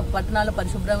ద్వారా కూడా పట్టణాలు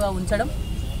పరిశుభ్రంగా ఉంచడం,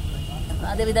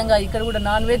 అదేవిధంగా ఇక్కడ కూడా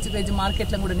నాన్ వెజ్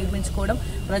మార్కెట్లను కూడా నిర్మించుకోవడం,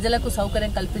 ప్రజలకు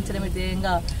సౌకర్యం కల్పించడమే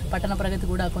ధ్యేయంగా పట్టణ ప్రగతి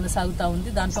కూడా కొనసాగుతూ ఉంది.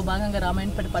 దాంట్లో భాగంగా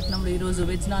రామాయణపేట పట్టణంలో ఈరోజు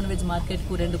నాన్ వెజ్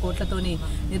మార్కెట్కు 2 కోట్లతోని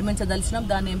నిర్మించదలిచినాం.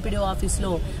 దాన్ని ఎంపీడీఓ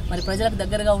ఆఫీస్లో మరి ప్రజలకు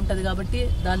దగ్గరగా ఉంటుంది కాబట్టి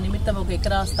దాని నిమిత్తం 1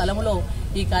 ఎకరా స్థలంలో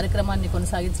ఈ కార్యక్రమాన్ని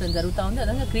కొనసాగించడం జరుగుతూ ఉంది.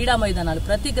 అదేవిధంగా క్రీడా మైదానాలు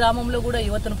ప్రతి గ్రామంలో కూడా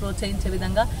యువతను ప్రోత్సహించే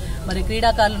విధంగా, మరి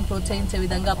క్రీడాకారులను ప్రోత్సహించే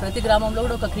విధంగా ప్రతి గ్రామంలో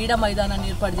కూడా ఒక క్రీడా మైదానాన్ని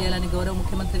ఏర్పాటు చేయాలని గౌరవ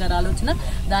ముఖ్యమంత్రి గారి ఆలోచన.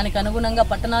 దానికి అనుగుణంగా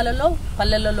పట్టణాలలో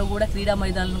పల్లెలలో కూడా క్రీడా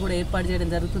మైదానాలను కూడా ఏర్పాటు చేయడం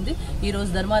జరుగుతుంది. ఈ రోజు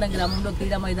ధర్మారం గ్రామంలో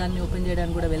క్రీడా మైదానాన్ని ఓపెన్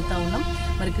చేయడానికి కూడా వెళ్తా ఉన్నాం.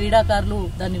 మరి క్రీడాకారులు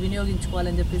దాన్ని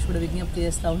వినియోగించుకోవాలని చెప్పేసి కూడా విజ్ఞప్తి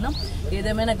చేస్తూ ఉన్నాం.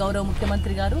 ఏదేమైనా గౌరవ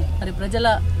ముఖ్యమంత్రి గారు మరి ప్రజల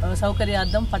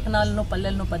సౌకర్యార్థం పట్టణాలను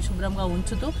పల్లెలను పరిశుభ్రంగా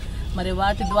ఉంచుతూ మరి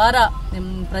వాటి ద్వారా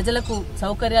ప్రజలకు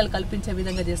సౌకర్యాలు కల్పించే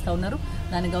విధంగా చేస్తూ ఉన్నారు.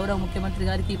 దాని గౌరవ ముఖ్యమంత్రి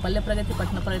గారికి పల్లె ప్రగతి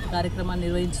పట్టణ ప్రగతి కార్యక్రమాన్ని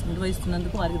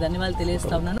నిర్వహిస్తున్నందుకు వారికి ధన్యవాదాలు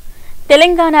తెలియజేస్తా ఉన్నాను.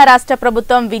 తెలంగాణ రాష్ట్ర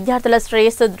ప్రభుత్వం విద్యార్థుల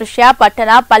శ్రేయస్సు దృష్ట్యా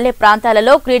పట్టణ పల్లె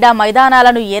ప్రాంతాలలో క్రీడా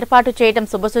మైదానాలను ఏర్పాటు చేయడం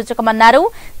శుభసూచకమన్నారు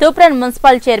Toopran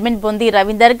municipal chairman బొంది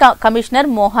Ravinder, commissioner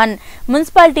Mohan.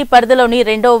 Municipality పరిధిలోని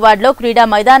 2వ వార్డులో క్రీడా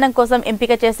మైదానం కోసం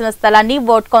ఎంపిక చేసిన స్థలాన్ని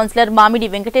వార్డ్ కౌన్సిలర్ మామిడి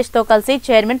వెంకటేష్ తో కలిసి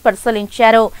చైర్మన్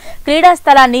పరిశీలించారు. క్రీడా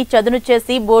స్థలాన్ని చదును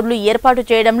చేసి బోర్డులు ఏర్పాటు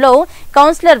చేయడంలో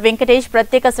కౌన్సిలర్ వెంకటేష్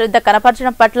ప్రత్యేక శ్రద్ధ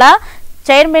కనపరచడం పట్ల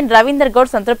చైర్మన్ రవీందర్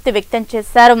గౌడ్ సంతృప్తి వ్యక్తం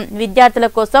చేశారు. విద్యార్థుల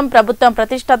కోసం ప్రభుత్వం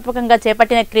ప్రతిష్టాత్మకంగా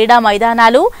చేపట్టిన క్రీడా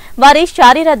మైదానాలు వారి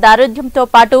శారీర దారుఢ్యంతో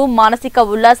పాటు మానసిక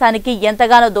ఉల్లాసానికి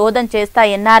ఎంతగానో దోహదం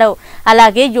చేస్తాయన్నారు.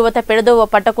 అలాగే యువత పెడదోవ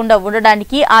పట్టకుండా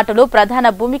ఉండడానికి ఆటలు ప్రధాన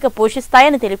భూమిక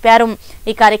పోషిస్తాయని తెలిపారు.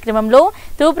 ఈ కార్యక్రమంలో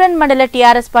తూప్రాన్ మండల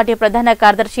టీఆర్ఎస్ పార్టీ ప్రధాన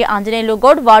కార్యదర్శి ఆంజనేయులు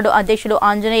గౌడ్, వార్డు అధ్యక్షులు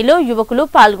ఆంజనేయులు, యువకులు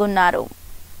పాల్గొన్నారు.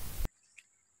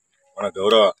 మన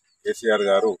గౌరవ కేసీఆర్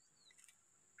గారు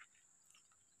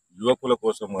యువకుల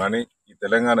కోసం కానీ ఈ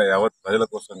తెలంగాణ యావత్ ప్రజల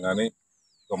కోసం కానీ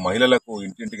ఒక మహిళలకు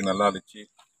ఇంటింటికి నల్లాలిచ్చి,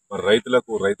 మరి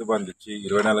రైతులకు రైతు బంధు ఇచ్చి,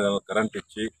 24 గంటల కరెంట్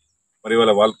ఇచ్చి, మరి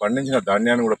వాళ్ళు పండించిన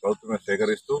ధాన్యాన్ని కూడా ప్రభుత్వమే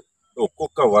సేకరిస్తూ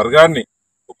ఒక్కొక్క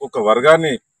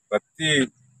వర్గాన్ని ప్రతి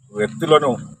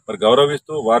వ్యక్తులను మరి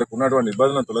గౌరవిస్తూ వారికి ఉన్నటువంటి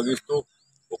ఇబ్బందులను తొలగిస్తూ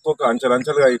ఒక్కొక్క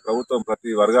అంచెలంచెలుగా ఈ ప్రభుత్వం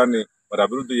ప్రతి వర్గాన్ని మరి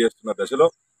అభివృద్ధి చేస్తున్న దశలో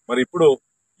మరి ఇప్పుడు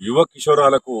యువ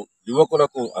కిషోరాలకు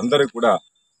యువకులకు అందరికీ కూడా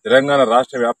తెలంగాణ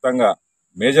రాష్ట్ర వ్యాప్తంగా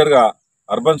మేజర్గా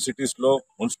అర్బన్ సిటీస్లో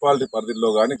మున్సిపాలిటీ పరిధిలో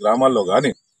కానీ గ్రామాల్లో కానీ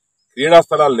క్రీడా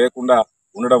స్థలాలు లేకుండా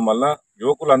ఉండడం వలన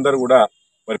యువకులందరూ కూడా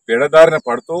మరి పెడదారిన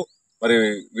పడుతూ మరి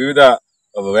వివిధ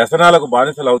వ్యసనాలకు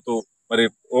బానిసలు అవుతూ మరి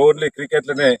ఓన్లీ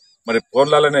క్రికెట్లనే మరి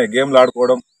ఫోన్లలోనే గేమ్లు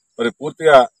ఆడుకోవడం మరి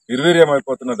పూర్తిగా నిర్వీర్యం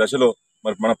అయిపోతున్న దశలో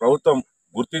మరి మన ప్రభుత్వం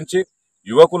గుర్తించి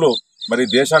యువకులు మరి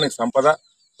దేశానికి సంపద,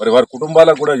 మరి వారి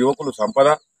కుటుంబాలకు కూడా యువకులు సంపద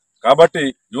కాబట్టి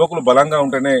యువకులు బలంగా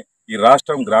ఉంటేనే ఈ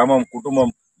రాష్ట్రం, గ్రామం, కుటుంబం,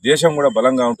 దేశం కూడా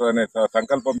బలంగా ఉంటుందనే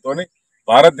సంకల్పంతో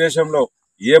భారతదేశంలో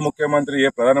ఏ ముఖ్యమంత్రి ఏ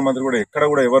ప్రధానమంత్రి కూడా ఎక్కడ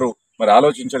కూడా ఎవరు మరి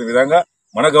ఆలోచించని విధంగా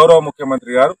మన గౌరవ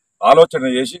ముఖ్యమంత్రి గారు ఆలోచన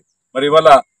చేసి మరి ఇవాళ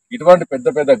ఇటువంటి పెద్ద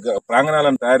పెద్ద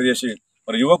ప్రాంగణాలను తయారు చేసి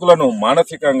మరి యువకులను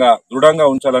మానసికంగా దృఢంగా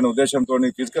ఉంచాలనే ఉద్దేశంతో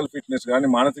ఫిజికల్ ఫిట్నెస్ కానీ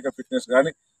మానసిక ఫిట్నెస్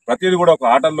కానీ ప్రతిదీ కూడా ఒక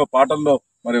ఆటల్లో పాటల్లో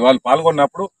మరి వాళ్ళు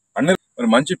పాల్గొన్నప్పుడు అన్ని మరి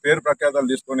మంచి పేరు ప్రఖ్యాతాలు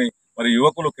తీసుకొని మరి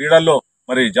యువకులు క్రీడల్లో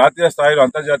మరి జాతీయ స్థాయిలో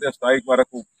అంతర్జాతీయ స్థాయికి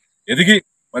వరకు ఎదిగి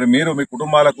మరి మీరు మీ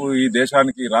కుటుంబాలకు ఈ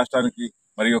దేశానికి రాష్ట్రానికి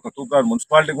మరి ఒక తూప్రాన్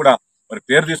మున్సిపాలిటీ కూడా మరి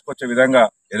పేరు తీసుకొచ్చే విధంగా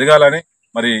ఎదగాలని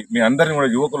మరి మీ అందరిని కూడా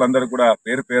యువకులందరూ కూడా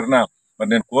పేరున మరి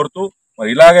నేను కోరుతూ మరి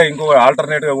ఇలాగే ఇంకో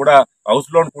ఆల్టర్నేట్ గా కూడా హౌస్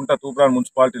లోన్ కుంట తూప్రాన్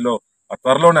మున్సిపాలిటీలో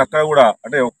త్వరలోనే అక్కడ కూడా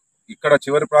అంటే ఇక్కడ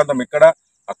చివరి ప్రాంతం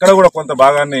అక్కడ కూడా కొంత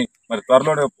భాగాన్ని మరి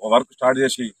త్వరలోనే వర్క్ స్టార్ట్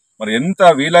చేసి మరి ఎంత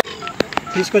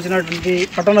తీసుకొచ్చినటువంటి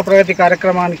పట్టణ ప్రగతి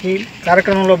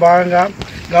కార్యక్రమంలో భాగంగా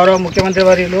గౌరవ ముఖ్యమంత్రి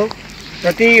వర్యులు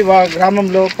ప్రతి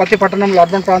గ్రామంలో ప్రతి పట్టణంలో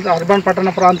అర్బన్ పట్టణ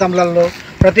ప్రాంతాలలో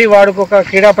ప్రతి వాడికి ఒక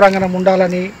క్రీడా ప్రాంగణం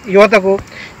ఉండాలని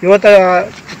యువత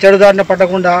చెడుదారిన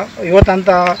పడకుండా యువత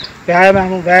అంతా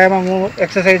వ్యాయామము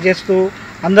ఎక్సర్సైజ్ చేస్తూ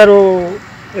అందరూ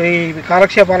ఈ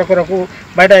కాలక్షేపాల కొరకు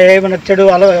బయట ఏమైనా చెడు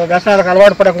వ్యసనాలకు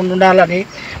అలవాటు పడకుండా ఉండాలని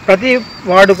ప్రతి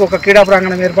వార్డుకు ఒక క్రీడా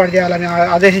ప్రాంగణం ఏర్పాటు చేయాలని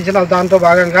ఆదేశించిన దాంతో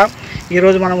భాగంగా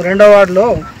ఈరోజు మనం 2వ వార్డులో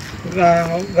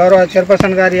గౌరవ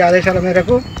చైర్పర్సన్ గారి ఆదేశాల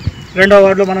మేరకు 2వ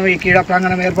వార్డులో మనం ఈ క్రీడా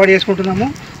ప్రాంగణం ఏర్పాటు చేసుకుంటున్నాము.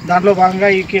 దాంట్లో భాగంగా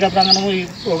ఈ క్రీడా ప్రాంగణము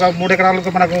ఒక 3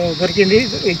 ఎకరాలకు మనకు దొరికింది,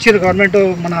 ఇచ్చిన గవర్నమెంట్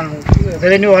మన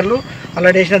రెవెన్యూ వాళ్ళు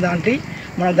అలా చేసిన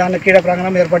మనం దాంట్లో క్రీడా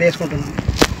ప్రాంగణం ఏర్పాటు చేసుకుంటున్నాము.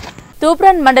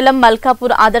 తూప్రాన్ మండలం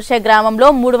మల్కాపూర్ ఆదర్శ గ్రామంలో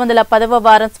 310వ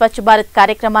వారం స్వచ్ఛ భారత్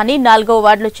కార్యక్రమాన్ని 4వ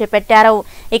వార్డులో చేపట్టారు.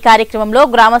 ఈ కార్యక్రమంలో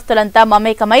గ్రామస్తులంతా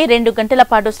మమేకమై 2 గంటల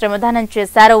పాటు శ్రమదానం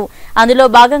చేశారు. అందులో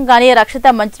భాగంగానే రక్షిత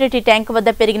మంచినీటి ట్యాంక్ వద్ద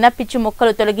పెరిగిన పిచ్చి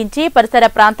మొక్కలు తొలగించి పరిసర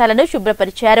ప్రాంతాలను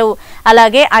శుభ్రపరిచారు.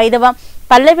 అలాగే 5వ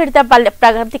పల్లె విడత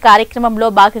ప్రగతి కార్యక్రమంలో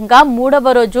భాగంగా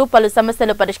 3వ రోజు పలు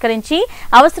సమస్యలు పరిష్కరించి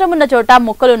అవసరమున్న చోట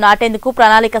మొక్కలు నాటేందుకు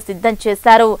ప్రణాళిక సిద్ధం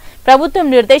చేశారు. ప్రభుత్వం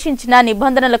నిర్దేశించిన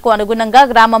నిబంధనలకు అనుగుణంగా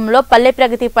గ్రామంలో పల్లె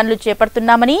ప్రగతి పనులు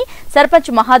చేపడుతున్నామని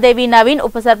సర్పంచ్ మహాదేవి నవీన్,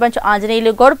 ఉప సర్పంచ్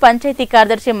ఆంజనేయులు గౌడ్, పంచాయతీ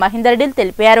కార్యదర్శి మహేందర్ రెడ్డి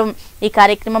తెలిపారు. ఈ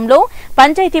కార్యక్రమంలో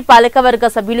పంచాయతీ పాలకవర్గ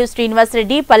సభ్యులు శ్రీనివాస్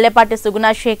రెడ్డి, పల్లెపాటి సుగుణ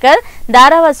Shekhar,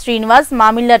 దారావ Srinivas,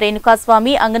 Mamilla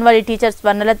Renukaswamy, anganwadi teacher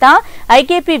Swarnalatha,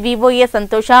 IKP VOA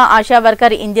సంతోష, ASHA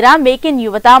worker Indira, make in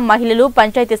యువత, మహిళలు,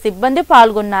 పంచాయతీ సిబ్బంది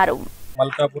పాల్గొన్నారు.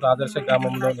 మల్కాపూర్ ఆదర్శ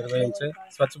గ్రామంలో నిర్వహించే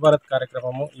స్వచ్ఛ భారత్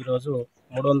కార్యక్రమము ఈరోజు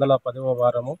 310వ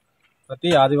వారము. ప్రతి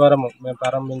ఆదివారం మేము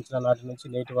ప్రారంభించిన నాటి నుంచి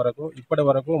నేటి వరకు ఇప్పటి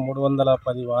వరకు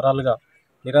 310 వారాలుగా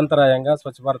నిరంతరాయంగా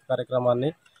స్వచ్ఛ భారత్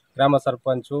కార్యక్రమాన్ని గ్రామ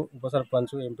సర్పంచ్, ఉప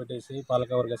సర్పంచ్, ఎంపీటీసీ,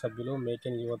 పాలకవర్గ సభ్యులు, మేక్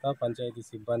ఇన్ యువత, పంచాయతీ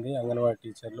సిబ్బంది, అంగన్వాడీ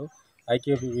టీచర్లు,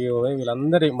 ఐకేపీ విఓఏ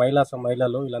వీళ్ళందరి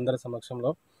మహిళలు వీళ్ళందరి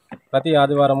సమక్షంలో ప్రతి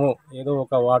ఆదివారము ఏదో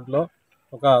ఒక వార్డులో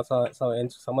ఒక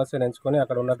సమస్యను ఎంచుకొని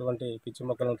అక్కడ ఉన్నటువంటి పిచ్చి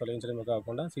మొక్కలను తొలగించడమే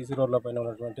కాకుండా సీసీ రోడ్ల పైన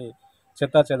ఉన్నటువంటి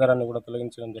చెత్తా చెదారాన్ని కూడా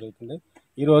తొలగించడం జరుగుతుంది.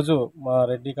 ఈరోజు మా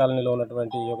రెడ్డి కాలనీలో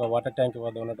ఉన్నటువంటి ఒక వాటర్ ట్యాంక్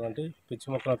వద్ద ఉన్నటువంటి పిచ్చి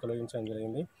మొక్కలను తొలగించడం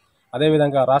జరిగింది.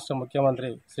 అదేవిధంగా రాష్ట్ర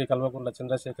ముఖ్యమంత్రి శ్రీ కల్వకుంట్ల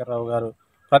చంద్రశేఖరరావు గారు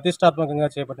ప్రతిష్టాత్మకంగా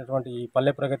చేపట్టినటువంటి ఈ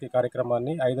పల్లె ప్రగతి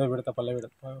కార్యక్రమాన్ని 5వ విడత పల్లె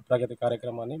ప్రగతి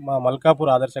కార్యక్రమాన్ని మా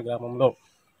మల్కాపూర్ ఆదర్శ గ్రామంలో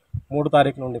 3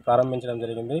 తారీఖు నుండి ప్రారంభించడం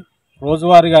జరిగింది.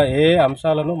 రోజువారీగా ఏ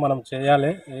అంశాలను మనం చేయాలి,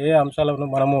 ఏ అంశాలను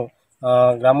మనము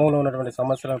గ్రామంలో ఉన్నటువంటి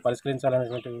సమస్యలను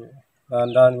పరిష్కరించాలనేటువంటి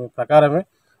దాని ప్రకారమే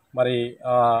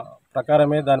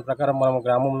దాని ప్రకారం మనము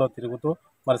గ్రామంలో తిరుగుతూ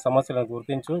మరి సమస్యలను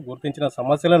గుర్తించిన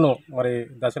సమస్యలను మరి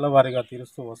దశల వారీగా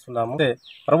తీరుస్తూ వస్తున్నాము.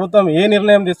 ప్రభుత్వం ఏ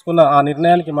నిర్ణయం తీసుకున్నా ఆ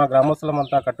నిర్ణయానికి మా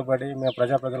గ్రామస్తులమంతా కట్టుబడి, మేము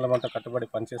ప్రజాప్రతినిధులమంతా కట్టుబడి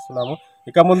పనిచేస్తున్నాము.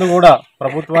 ఇక ముందు కూడా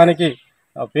ప్రభుత్వానికి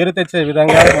పేరు తెచ్చే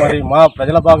విధంగా మరి మా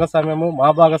ప్రజల భాగస్వామ్యము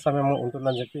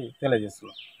ఉంటుందని చెప్పి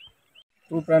తెలియజేస్తున్నాం.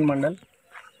 తూప్రాన్ మండల్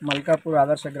మల్కాపూర్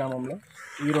ఆదర్శ గ్రామంలో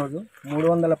ఈరోజు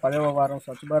 310వ వారం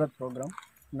స్వచ్ఛ భారత్ ప్రోగ్రాం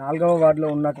 4వ వార్డులో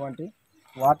ఉన్నటువంటి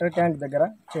వాటర్ ట్యాంక్ దగ్గర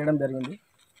చేయడం జరిగింది.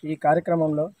 ఈ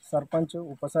కార్యక్రమంలో సర్పంచ్,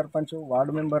 ఉప సర్పంచ్,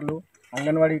 వార్డు మెంబర్లు,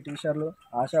 అంగన్వాడీ టీచర్లు,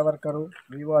 ఆశా వర్కరు,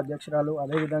 వివో అధ్యక్షురాలు,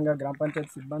 అదేవిధంగా గ్రామ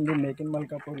పంచాయతీ సిబ్బంది, మేక్ ఇన్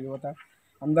మల్కాపూర్ యువత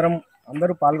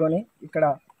అందరూ పాల్గొని ఇక్కడ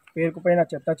పేరుకుపోయిన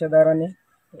చెత్త చెదారాన్ని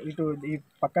ఇటు ఈ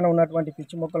పక్కన ఉన్నటువంటి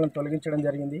పిచ్చి మొక్కలను తొలగించడం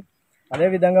జరిగింది.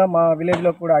 అదేవిధంగా మా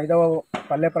విలేజ్లో కూడా 5వ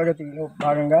పల్లె ప్రగతిలో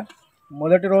భాగంగా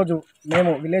మొదటి రోజు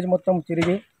మేము విలేజ్ మొత్తం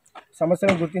తిరిగి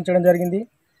సమస్యలను గుర్తించడం జరిగింది.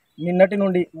 నిన్నటి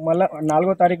నుండి మళ్ళీ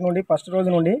 4వ తారీఖు నుండి ఫస్ట్ రోజు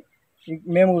నుండి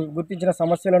మేము గుర్తించిన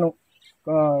సమస్యలను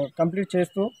కంప్లీట్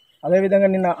చేస్తూ, అదేవిధంగా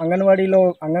నిన్న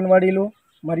అంగన్వాడీలు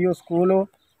మరియు స్కూలు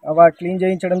క్లీన్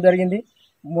చేయించడం జరిగింది.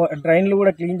 డ్రైన్లు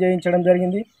కూడా క్లీన్ చేయించడం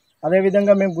జరిగింది.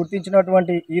 అదేవిధంగా మేము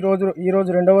గుర్తించినటువంటి ఈరోజు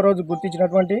 2వ రోజు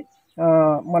గుర్తించినటువంటి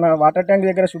మన వాటర్ ట్యాంక్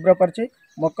దగ్గర శుభ్రపరిచి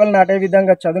మొక్కలు నాటే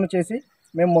విధంగా చదును చేసి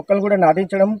మేము మొక్కలు కూడా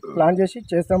నాటించడం ప్లాన్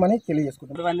చేస్తామని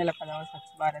తెలియజేసుకుంటాం. 310వ స్వచ్ఛ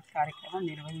భారత్ కార్యక్రమం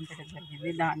నిర్వహించడం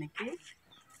జరిగింది. దానికి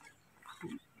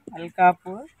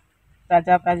మల్కాపూర్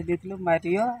ప్రజాప్రతినిధులు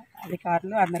మరియు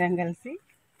అధికారులు అందరం కలిసి,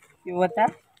 యువత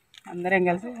అందరం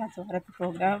కలిసి స్వచ్ఛ భారత్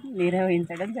ప్రోగ్రాం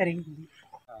నిర్వహించడం జరిగింది.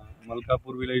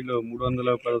 మల్కాపూర్ విలేజ్లో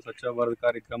 310వ స్వచ్ఛ భారత్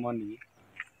కార్యక్రమాన్ని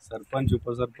సర్పంచ్,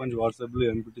 ఉప సర్పంచ్, వార్డు సభ్యులు,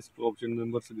 ఎంపీటీసీ, కోఆప్షన్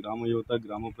మెంబర్స్, గ్రామ యువత,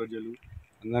 గ్రామ ప్రజలు,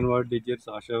 anganwadi teachers,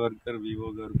 ASHA worker,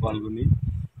 Vivo గారు పాల్గొని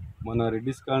మన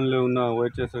రెడ్డిస్ కాలనీలో ఉన్న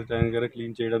వైఎస్ఆర్ ట్యాంక్ దగ్గర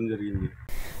క్లీన్ చేయడం జరిగింది.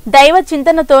 దైవ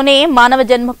చింతనతోనే మానవ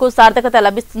జన్మకు సార్థకత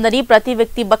లభిస్తుందని ప్రతి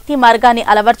వ్యక్తి భక్తి మార్గాన్ని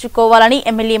అలవర్చుకోవాలని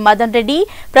ఎమ్మెల్యే మదన్ రెడ్డి,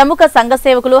 ప్రముఖ సంఘ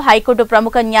సేవకులు, హైకోర్టు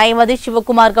ప్రముఖ న్యాయవాది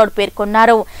శివకుమార్ గౌడ్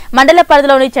పేర్కొన్నారు. మండల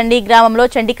పరిధిలోని చండీ గ్రామంలో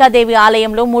చండికాదేవి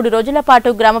ఆలయంలో 3 రోజుల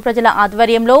పాటు గ్రామ ప్రజల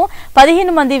ఆధ్వర్యంలో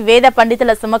 15 మంది వేద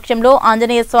పండితుల సమక్షంలో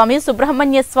ఆంజనేయ స్వామి,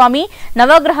 సుబ్రహ్మణ్య స్వామి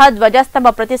నవగ్రహ ధ్వజస్తంభ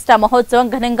ప్రతిష్ఠ మహోత్సవం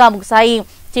ఘనంగా ముగిశాయి.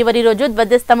 చివరి రోజు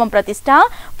ధ్వజస్తంభం ప్రతిష్ఠ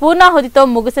పూర్ణాహుతితో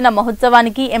ముగిసిన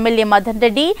మహోత్సవానికి ఎమ్మెల్యే మదన్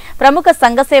రెడ్డి, ప్రముఖ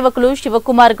సంఘ సేవకులు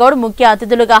శివకుమార్ గౌడ్ ముఖ్య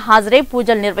అతిథులుగా హాజరై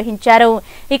పూజలు నిర్వహించారు.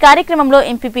 ఈ కార్యక్రమంలో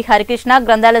ఎంపీపీ హరికృష్ణ,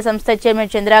 గ్రంథాలయ సంస్థ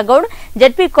చైర్మన్ చంద్రగౌడ్,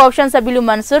 జడ్పీ కోఆప్షన్ సభ్యులు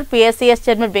మన్సూర్, పీఎస్సీఎస్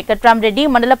చైర్మన్ వెంకట్రామరెడ్డి,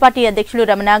 మండల పార్టీ అధ్యక్షులు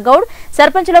రమణగౌడ్,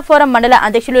 సర్పంచుల ఫోరం మండల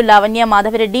అధ్యక్షులు లావణ్య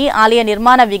మాధవిరెడ్డి, ఆలయ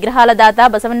నిర్మాణ విగ్రహాల దాత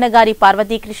బసవన్నగారి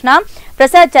పార్వతీకృష్ణ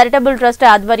ప్రసాద్ చారిటబుల్ ట్రస్ట్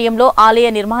ఆధ్వర్యంలో ఆలయ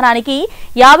నిర్మాణానికి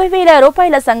 50,000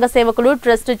 రూపాయల సంఘ సేవకులు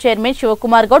ట్రస్ట్ చైర్మన్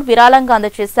శివకుమార్ గౌడ్ విరాళంగా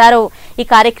అందజేశారు. ఈ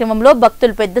కార్యక్రమంలో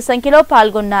భక్తులు పెద్ద సంఖ్యలో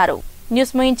పాల్గొన్నారు.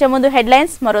 న్యూస్ ముగించే ముందు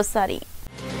హెడ్లైన్స్ మరోసారి.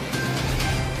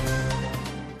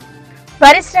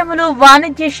 పరిశ్రమలు,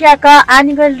 వాణిజ్య శాఖ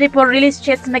యాన్యువల్ రిపోర్ట్ రిలీజ్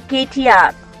చేసిన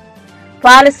కేటీఆర్.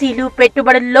 పాలసీలు,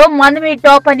 పెట్టుబడుల్లో మనమే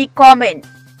టాప్ అని కామెంట్.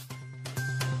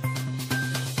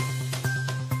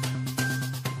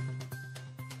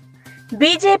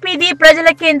 బీజేపీది ప్రజల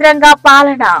కేంద్రంగా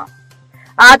పాలన.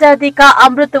 ఆజాదీ కా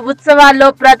అమృత్ ఉత్సవాల్లో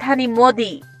ప్రధాని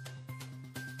మోదీ.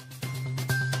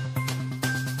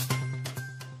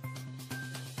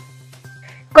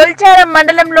 బల్చారం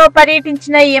మండలంలో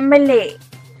పర్యటించిన ఎమ్మెల్యే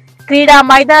క్రీడా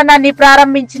మైదానాన్ని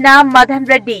ప్రారంభించిన మదన్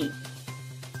రెడ్డి.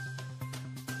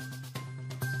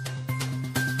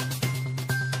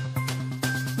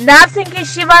 నార్సింగి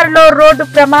శివారులో రోడ్డు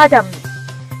ప్రమాదం,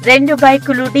 2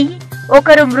 బైకులు ఢీ,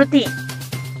 1 మృతి.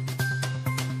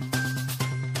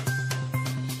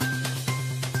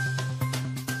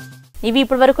 ఇవి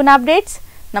ఇప్పటివరకున్న అప్డేట్స్.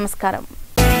 నమస్కారం.